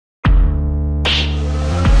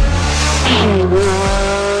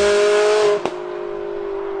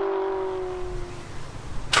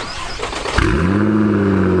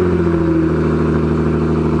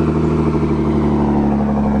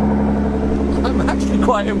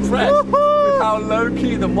quite impressed with how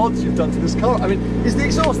low-key the mods you've done to this car. I mean, is the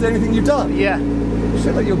exhaust the only thing you've done? Yeah. You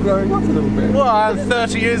feel like you're growing up a little bit. Well, I'm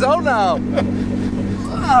 30 years old now.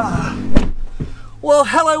 Well,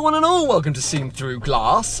 hello one and all, welcome to Seen Through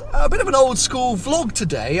Glass. A bit of an old school vlog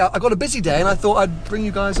today. I got a busy day and I thought I'd bring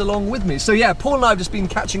you guys along with me. So yeah, Paul and I have just been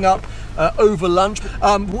catching up over lunch.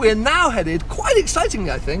 We're now headed, quite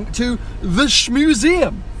excitingly I think, to the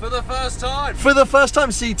Shmuseum. For the first time. For the first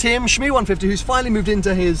time, see Tim, Shmee150, who's finally moved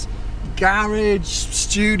into his garage,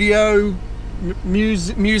 studio,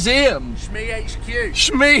 museum. Shmee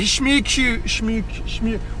HQ.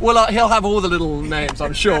 Shmee. Well, he'll have all the little names,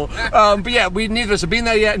 I'm sure. But yeah, neither of us have been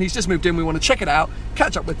there yet, and he's just moved in. We want to check it out,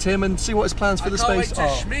 catch up with Tim, and see what his plans for the space are. I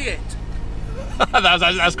can't wait to shmee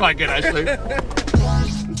it. That's quite good, actually.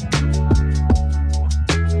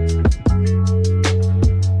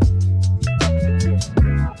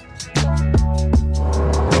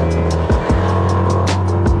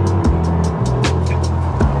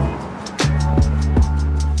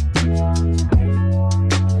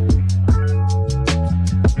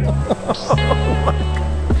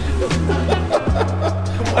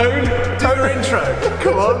 Do your intro.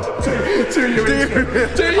 Come on. Do your intro.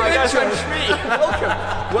 Shmee.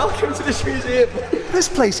 Welcome to the Shmuseum. This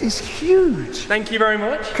place is huge. Thank you very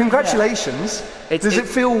much. Congratulations. Yeah. Does it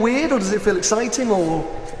feel weird or does it feel exciting or?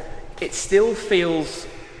 It still feels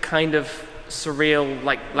kind of surreal,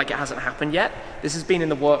 like it hasn't happened yet. This has been in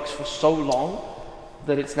the works for so long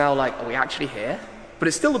that it's now like, are we actually here? But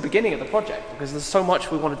it's still the beginning of the project because there's so much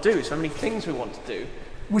we want to do, so many things we want to do.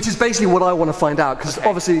 Which is basically what I want to find out, because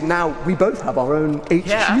obviously now we both have our own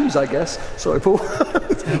HQs, I guess. Sorry, Paul.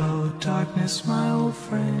 Hello, darkness, my old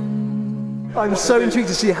friend. I'm so intrigued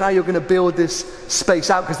to see how you're going to build this space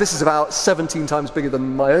out, because this is about 17 times bigger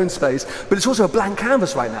than my own space, but it's also a blank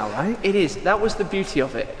canvas right now, right? It is. That was the beauty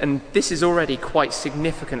of it, and this is already quite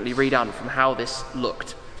significantly redone from how this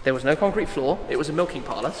looked. There was no concrete floor, it was a milking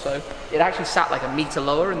parlour, so it actually sat like a metre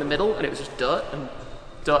lower in the middle, and it was just dirt and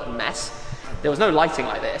mess. There was no lighting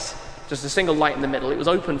like this, just a single light in the middle. It was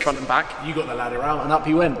open front and back. You got the ladder out and up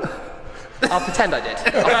you went. I'll pretend I did.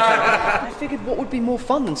 I figured what would be more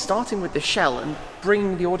fun than starting with the shell and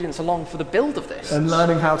bringing the audience along for the build of this. And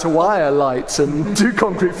learning how to wire lights and do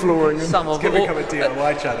concrete flooring. Some of It's going to become a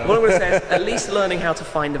DIY channel. What I would say is at least learning how to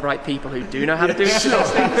find the right people who do know how to do these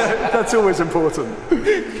things. That's always important.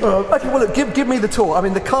 Okay, well look, give me the tour. I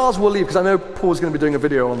mean, the cars will leave, because I know Paul's going to be doing a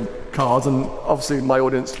video on cars, and obviously my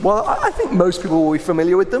audience, well, I think most people will be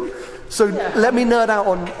familiar with them. So let me nerd out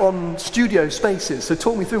on studio spaces. So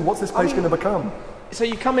talk me through, what's this place going to become? So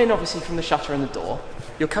you come in obviously from the shutter and the door.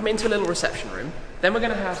 You'll come into a little reception room. Then we're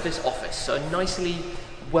going to have this office. So nicely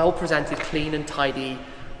well presented, clean and tidy,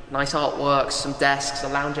 nice artworks, some desks, a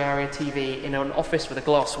lounge area, TV, in an office with a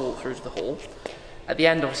glass wall through to the hall. At the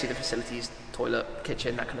end, obviously the facilities, toilet,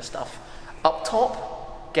 kitchen, that kind of stuff. Up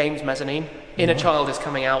top, games mezzanine. Inner Child is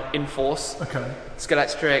coming out in force. Okay.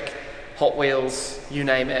 Skeletric, Hot Wheels, you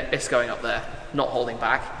name it, it's going up there, not holding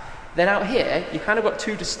back. Then out here, you've kind of got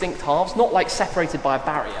two distinct halves, not like separated by a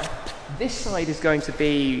barrier. This side is going to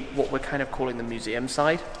be what we're kind of calling the museum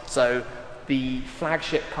side. So the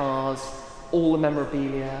flagship cars, all the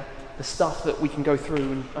memorabilia, the stuff that we can go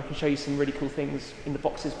through, and I can show you some really cool things in the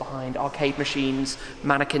boxes behind, arcade machines,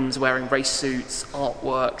 mannequins wearing race suits,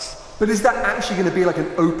 artworks. But is that actually going to be like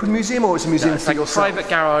an open museum, or it's a museum It's for like a yourself? private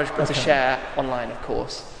garage, but to share online, of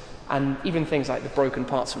course. And even things like the broken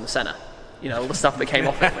parts from the Senna. You know, all the stuff that came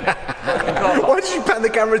off it. Why did you pan the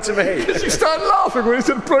camera to me? You started laughing when it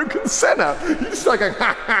said broken Senna. You just like going,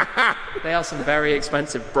 ha ha ha. They are some very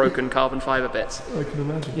expensive broken carbon fibre bits. I can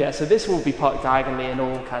imagine. Yeah, so this will be parked diagonally and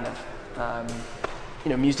all kind of, you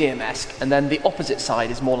know, museum-esque. And then the opposite side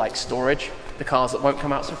is more like storage. The cars that won't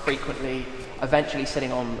come out so frequently, eventually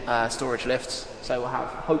sitting on storage lifts. So we'll have,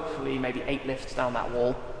 hopefully, maybe 8 lifts down that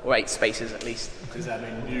wall, or 8 spaces at least. Does that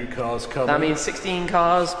mean new cars coming? That means 16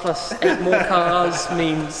 cars plus 8 more cars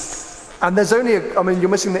means... And there's only, I mean, you're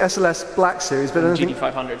missing the SLS Black Series, but anything...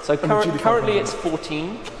 GT500. So GT500. currently it's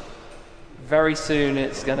 14. Very soon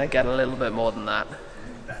it's going to get a little bit more than that.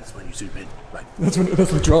 That's when you zoom in. Right. That's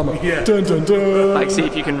the drama. Yeah. Dun, dun, dun. Like, see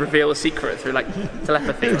if you can reveal a secret through, like,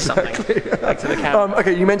 telepathy or something. Like, to the camera.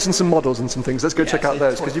 Okay, you mentioned some models and some things. Let's go check out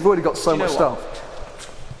those, because you've already got so much stuff.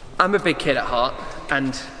 I'm a big kid at heart,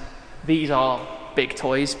 and these are big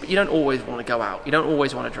toys, but you don't always want to go out. You don't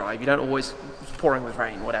always want to drive. You don't always... It's pouring with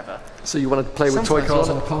rain, whatever. So you want to play with toy cars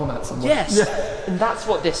on a car mat somewhere? Yes, and that's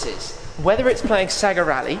what this is. Whether it's playing Sega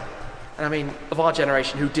Rally, and I mean, of our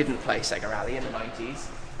generation who didn't play Sega Rally in the 90s,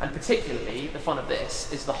 and particularly the fun of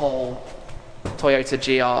this is the whole Toyota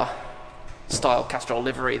GR style Castrol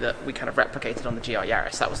livery that we kind of replicated on the GR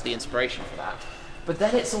Yaris. That was the inspiration for that. But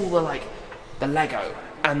then it's all the Lego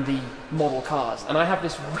and the model cars. And I have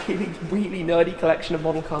this really, really nerdy collection of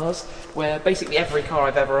model cars where basically every car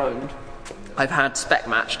I've ever owned, I've had spec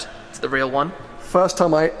matched to the real one. First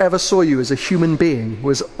time I ever saw you as a human being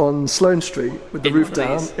was on Sloane Street with the roof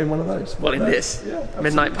down in one of those. Well, in this. Yeah,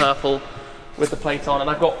 midnight purple with the plate on. And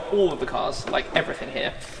I've got all of the cars, like everything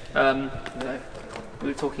here. You know, we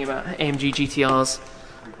were talking about AMG GTRs,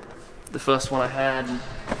 the first one I had.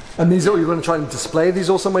 And these are, you're going to try and display these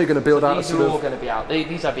or somewhere? You're going to build out a sort of... These are all going to be out.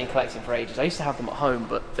 These I've been collecting for ages. I used to have them at home,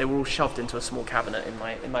 but they were all shoved into a small cabinet in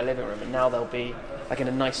my living room, and now they'll be like in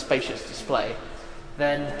a nice spacious display.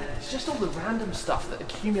 Then it's just all the random stuff that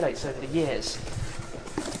accumulates over the years.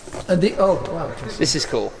 And oh wow! This is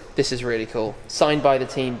cool. This is really cool. Signed by the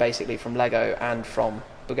team basically from Lego and from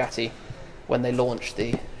Bugatti when they launched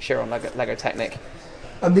the Chiron Lego Technic.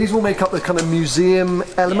 And these will make up the kind of museum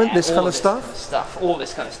element, yeah, this kind of stuff? All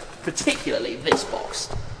this kind of stuff. Particularly this box.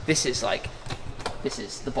 This is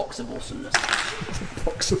the box of awesomeness.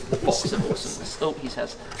 Box of awesomeness. Oh, he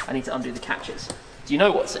says, I need to undo the catches. Do you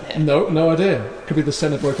know what's in here? No idea. Could be the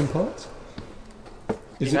center broken parts. Do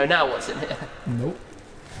you know now what's in here? Nope.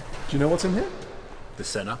 Do you know what's in here? The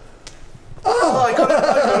center. Oh, I got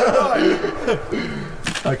it!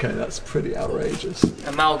 Okay, that's pretty outrageous.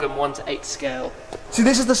 Amalgam 1:8 scale. See,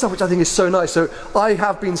 this is the stuff which I think is so nice. So I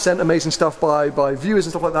have been sent amazing stuff by viewers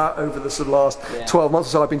and stuff like that over the sort of last 12 months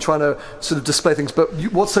or so. I've been trying to sort of display things, but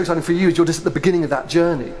what's so exciting for you is you're just at the beginning of that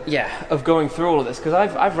journey. Yeah, of going through all of this, because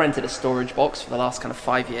I've rented a storage box for the last kind of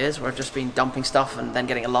 5 years where I've just been dumping stuff and then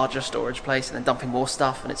getting a larger storage place and then dumping more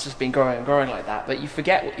stuff, and it's just been growing and growing like that. But you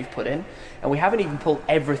forget what you've put in, and we haven't even pulled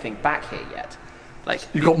everything back here yet. Like,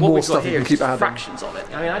 you've got more stuff you can keep adding. Fractions of it.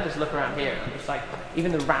 I mean, I just look around here and I'm just like,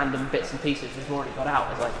 even the random bits and pieces we've already got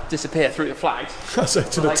out as like disappear through the flags. So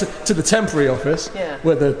to the temporary office,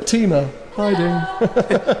 where the team are hiding.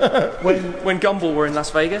 when Gumball were in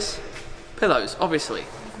Las Vegas, pillows, obviously.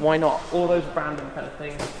 Why not? All those random kind of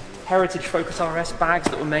things. Heritage Focus RS bags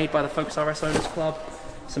that were made by the Focus RS Owners Club.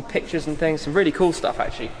 Some pictures and things, some really cool stuff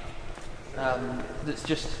actually. That's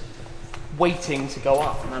just waiting to go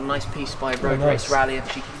up. And a nice piece by Road Race Rally of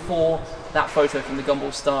GT4. That photo from the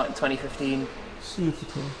Gumball start in 2015. Super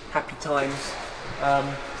cool. Happy times.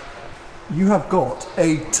 You have got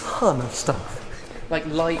a ton of stuff. Like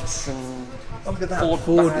lights and look at that.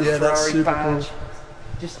 Ford badge, yeah, that's Ferrari super badge. cool.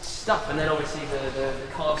 Just stuff, and then obviously the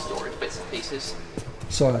car storage bits and pieces.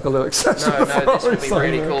 Sorry, I got a little excessive. No, this would be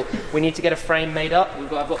really cool. We need to get a frame made up. I've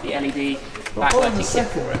got the LED backlighting kit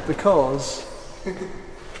for it. Because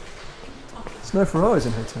there's no Ferraris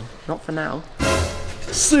in here, Tim. Not for now.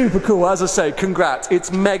 Super cool, as I say, congrats.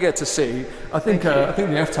 It's mega to see. I think the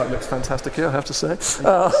F-Type looks fantastic here, I have to say. It's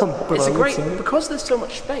a great, because there's so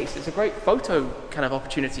much space, it's a great photo kind of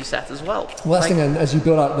opportunity set as well. Well, that's the thing, and as you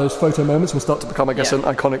build out those photo moments, will start to become, I guess, an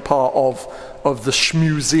iconic part of the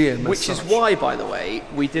Shmuseum. Which is why, by the way,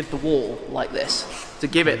 we did the wall like this, to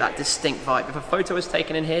give it that distinct vibe. If a photo is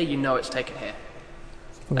taken in here, you know it's taken here.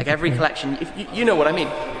 Like every collection, if you know what I mean.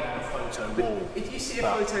 If you see a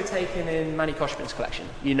photo taken in Manny Koshman's collection,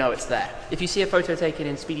 you know it's there. If you see a photo taken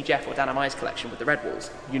in Speedy Jeff or Dan Amai's collection with the red walls,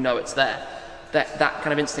 you know it's there. That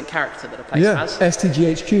kind of instant character that a place has.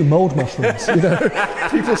 STGHQ, mould mushrooms. You know,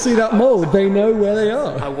 people see that mould, they know where they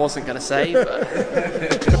are. I wasn't going to say, but...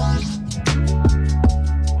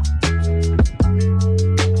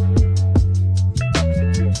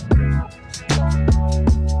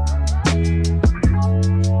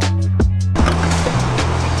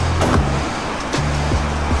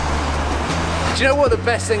 Do you know what the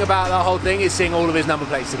best thing about that whole thing is? Seeing all of his number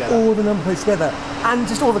plates together. All the number plates together. And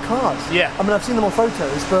just all the cars. Yeah. I mean, I've seen them on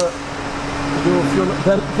photos, but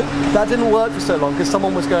that didn't work for so long because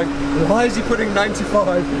someone was going, why is he putting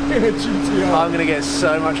 95 in a GTR? I'm going to get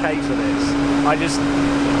so much hate for this. I just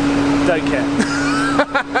don't care.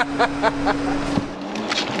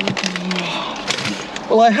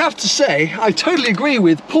 Well, I have to say, I totally agree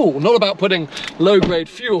with Paul, not about putting low-grade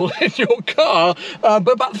fuel in your car,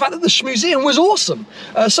 but about the fact that the Shmuseum was awesome.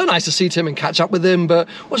 So nice to see Tim and catch up with him, but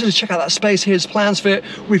wanted to check out that space. Here's plans for it.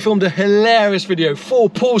 We filmed a hilarious video for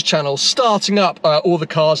Paul's channel, starting up all the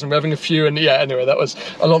cars and revving a few, and yeah, anyway, that was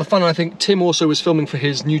a lot of fun. And I think Tim also was filming for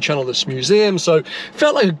his new channel, the Shmuseum, so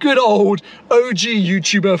felt like a good old OG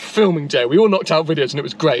YouTuber filming day. We all knocked out videos and it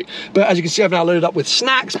was great. But as you can see, I've now loaded up with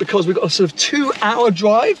snacks because we've got a sort of 2-hour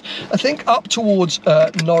drive, I think, up towards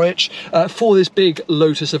Norwich for this big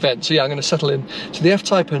Lotus event. So yeah, I'm going to settle in to the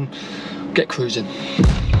F-Type and get cruising.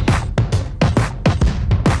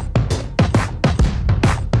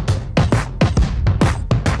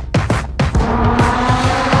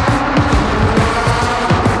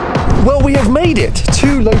 made it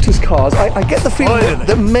to Lotus Cars. I get the feeling Finally.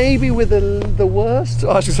 that maybe we're the worst,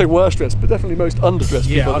 I should say worst dressed, but definitely most underdressed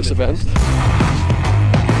people at this event.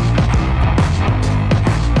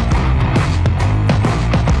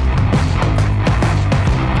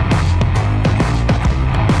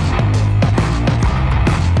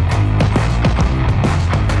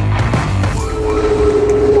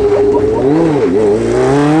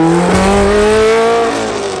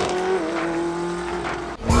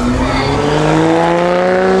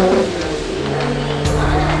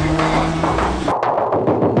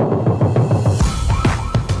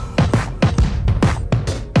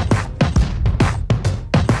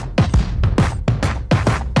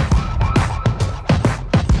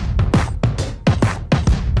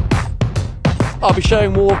 I'll be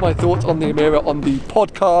sharing more of my thoughts on the Emira on the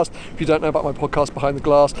podcast. If you don't know about my podcast, Behind the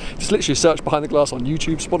Glass, just literally search Behind the Glass on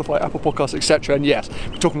YouTube, Spotify, Apple Podcasts, etc. And yes,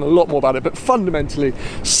 we're talking a lot more about it, but fundamentally,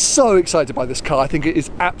 so excited by this car. I think it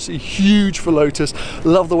is absolutely huge for Lotus.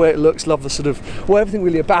 Love the way it looks, love the sort of, well, everything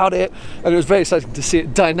really about it. And it was very exciting to see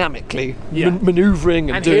it dynamically,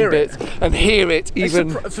 manoeuvring and doing bits, and hear it even.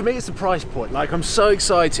 For me, it's the price point. Like, I'm so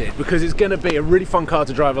excited because it's going to be a really fun car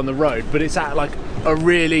to drive on the road, but it's at like a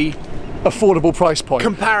really affordable price point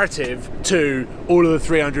comparative to all of the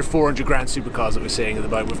 300, 400 grand supercars that we're seeing at the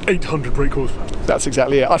moment with 800 brake horsepower. That's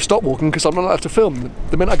exactly it. I've stopped walking because I'm not allowed to film.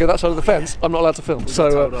 The minute I go that side of the fence, I'm not allowed to film.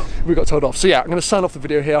 So we got told off. So yeah, I'm going to sign off the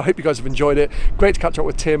video here. I hope you guys have enjoyed it. Great to catch up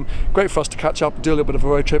with Tim. Great for us to catch up, do a little bit of a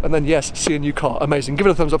road trip, and then yes, see a new car. Amazing. Give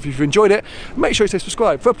it a thumbs up if you've enjoyed it. Make sure you stay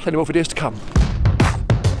subscribed for plenty more videos to come.